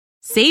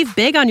Save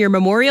big on your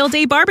Memorial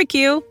Day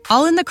barbecue,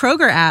 all in the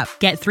Kroger app.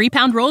 Get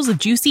 3-pound rolls of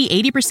juicy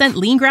 80%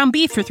 lean ground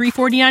beef for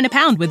 $3.49 a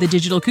pound with a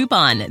digital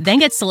coupon. Then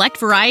get select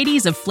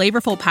varieties of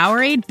flavorful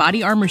Powerade,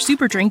 Body Armor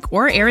Super Drink,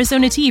 or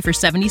Arizona tea for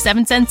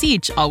 77 cents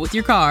each, all with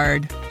your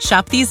card.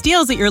 Shop these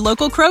deals at your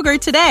local Kroger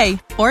today,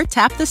 or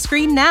tap the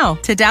screen now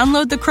to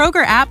download the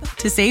Kroger app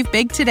to save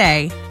big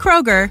today.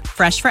 Kroger,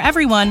 fresh for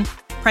everyone.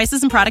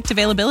 Prices and product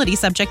availability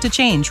subject to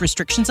change.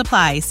 Restrictions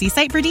apply. See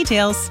site for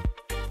details.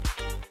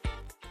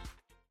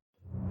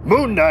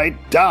 Moon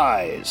Knight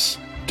dies.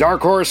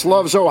 Dark Horse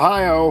loves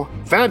Ohio.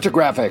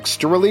 Fantagraphics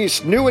to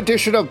release new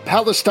edition of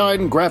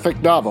Palestine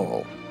graphic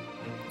novel.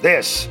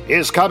 This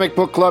is Comic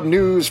Book Club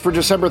news for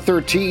December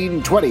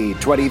 13,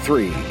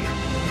 2023.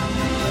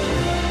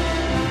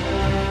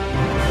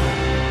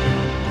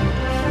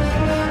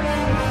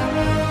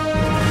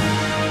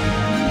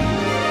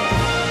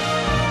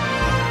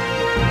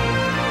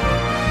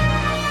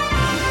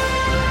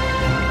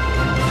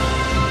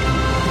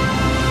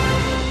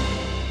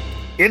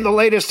 In the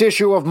latest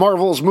issue of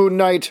Marvel's Moon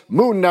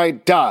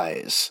Knight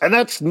dies. And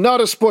that's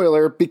not a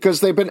spoiler because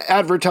they've been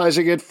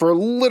advertising it for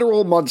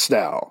literal months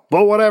now.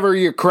 But whatever,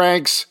 you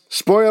cranks.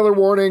 Spoiler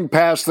warning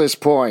past this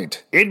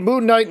point. In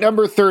Moon Knight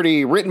number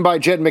 30, written by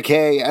Jed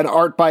MacKay and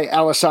art by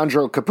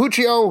Alessandro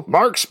Cappuccio,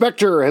 Mark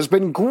Spector has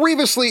been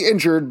grievously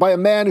injured by a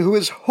man who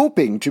is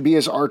hoping to be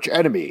his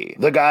archenemy.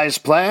 The guy's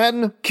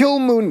plan? Kill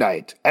Moon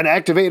Knight and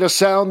activate a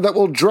sound that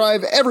will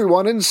drive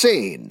everyone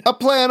insane. A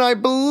plan I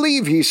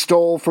believe he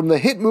stole from the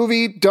hit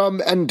movie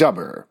Dumb and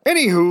Dumber.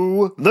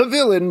 Anywho, the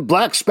villain,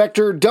 Black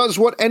Spectre, does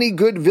what any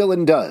good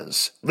villain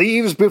does.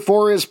 Leaves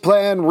before his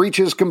plan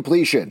reaches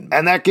completion.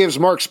 And that gives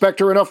Mark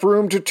Spector enough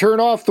room to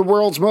turn off the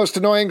world's most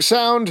annoying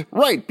sound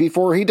right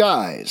before he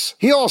dies.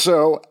 He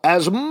also,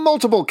 as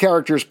multiple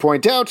characters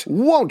point out,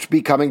 won't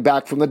be coming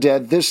back from the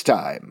dead this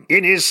time.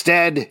 In his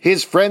stead,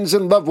 his friends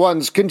and loved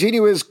ones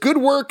continue his good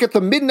work at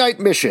the Midnight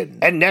Mission,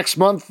 and next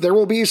month there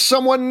will be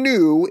someone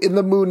new in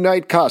the Moon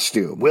Knight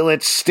costume. Will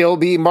it still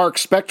be Mark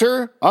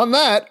Spector? On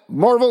that,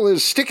 Marvel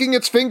is sticking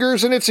its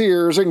fingers in its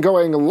ears and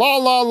going la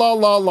la la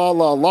la la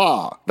la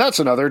la. That's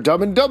another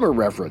Dumb and Dumber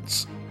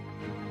reference.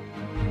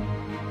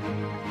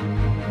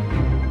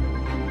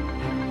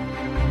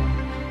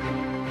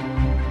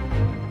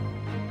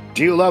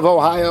 Do you love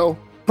Ohio?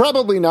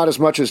 Probably not as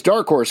much as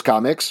Dark Horse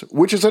Comics,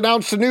 which has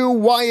announced a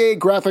new YA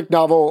graphic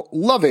novel,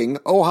 Loving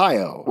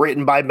Ohio.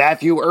 Written by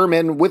Matthew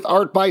Ehrman with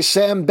art by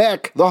Sam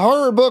Beck, the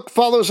horror book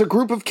follows a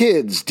group of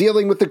kids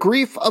dealing with the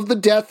grief of the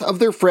death of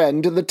their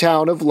friend in the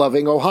town of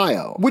Loving,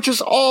 Ohio, which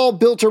is all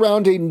built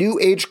around a new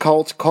age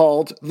cult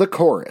called the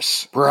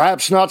Chorus.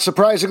 Perhaps not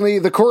surprisingly,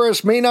 the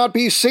Chorus may not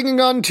be singing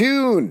on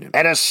tune,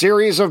 and a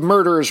series of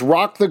murders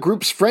rock the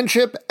group's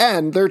friendship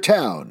and their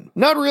town.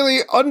 Not really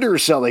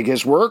underselling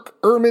his work,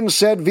 Ehrman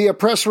said via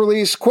press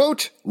release,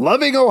 quote,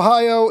 "Loving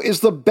Ohio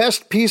is the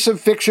best piece of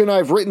fiction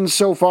I've written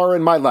so far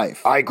in my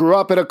life. I grew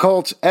up in a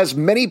cult, as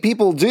many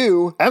people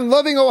do, and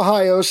Loving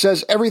Ohio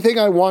says everything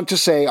I want to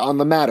say on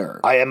the matter.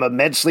 I am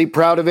immensely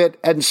proud of it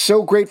and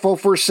so grateful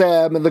for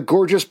Sam and the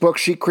gorgeous book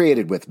she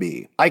created with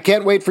me. I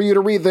can't wait for you to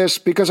read this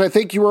because I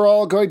think you are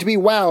all going to be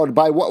wowed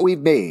by what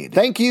we've made.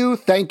 Thank you,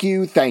 thank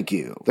you, thank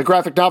you." The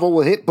graphic novel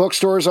will hit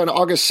bookstores on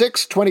August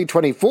 6,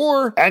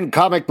 2024, and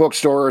comic book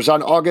stores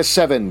on August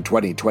 7,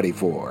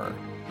 2024.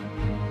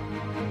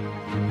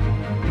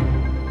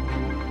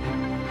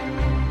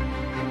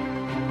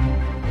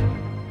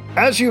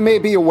 As you may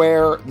be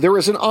aware, there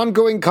is an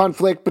ongoing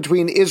conflict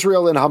between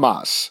Israel and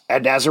Hamas,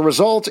 and as a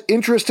result,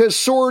 interest has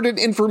soared in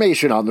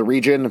information on the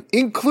region,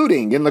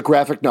 including in the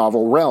graphic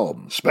novel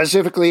realm.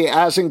 Specifically,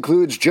 as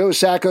includes Joe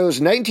Sacco's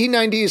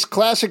 1990s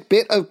classic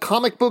bit of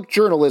comic book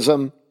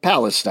journalism,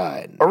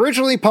 Palestine.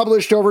 Originally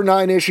published over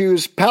 9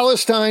 issues,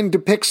 Palestine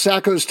depicts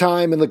Sacco's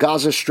time in the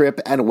Gaza Strip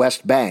and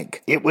West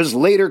Bank. It was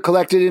later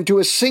collected into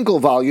a single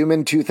volume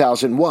in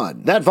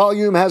 2001. That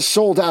volume has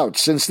sold out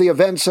since the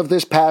events of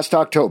this past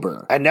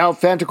October, and now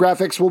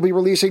Fantagraphics will be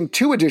releasing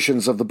 2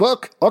 editions of the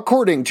book,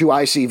 according to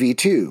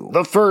ICV2.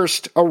 The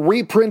first, a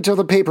reprint of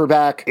the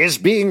paperback, is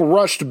being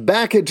rushed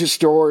back into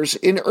stores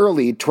in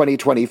early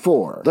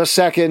 2024. The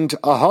second,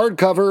 a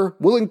hardcover,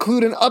 will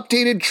include an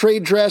updated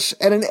trade dress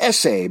and an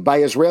essay by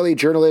Israeli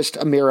journalist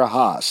Amira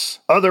Haas.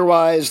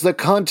 Otherwise, the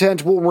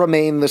content will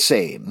remain the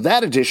same.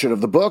 That edition of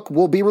the book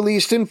will be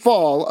released in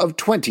fall of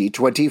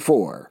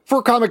 2024.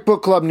 For Comic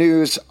Book Club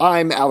News,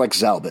 I'm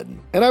Alex Zalbin.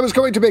 And I was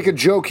going to make a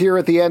joke here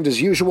at the end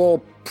as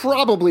usual,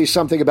 probably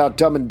something about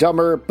Dumb and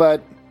Dumber,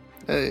 but,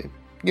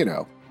 you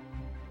know.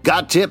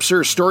 Got tips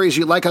or stories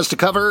you'd like us to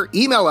cover?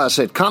 Email us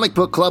at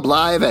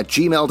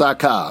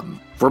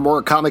comicbookclublive@gmail.com. For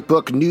more comic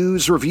book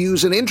news,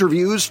 reviews, and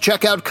interviews,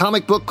 check out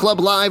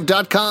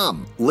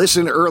comicbookclublive.com.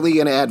 Listen early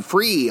and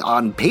ad-free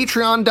on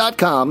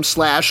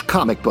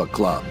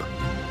patreon.com/comicbookclub.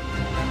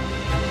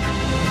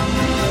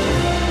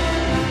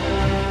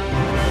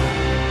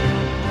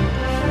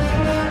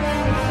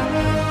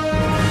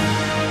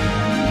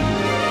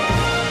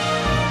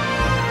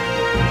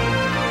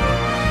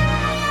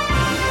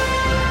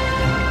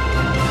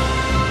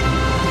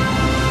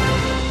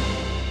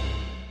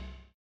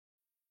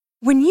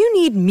 When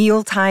you need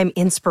mealtime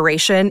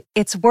inspiration,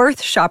 it's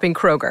worth shopping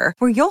Kroger,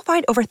 where you'll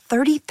find over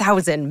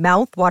 30,000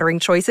 mouth-watering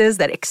choices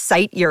that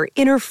excite your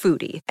inner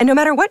foodie. And no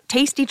matter what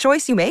tasty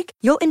choice you make,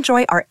 you'll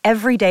enjoy our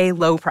everyday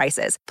low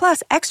prices,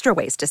 plus extra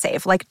ways to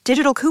save, like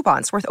digital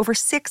coupons worth over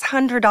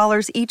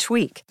 $600 each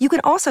week. You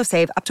can also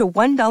save up to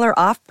 $1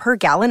 off per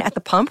gallon at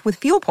the pump with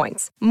fuel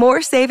points.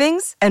 More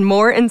savings and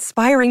more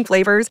inspiring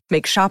flavors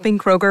make shopping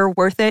Kroger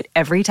worth it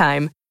every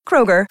time.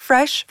 Kroger,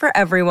 fresh for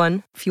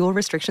everyone. Fuel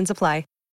restrictions apply.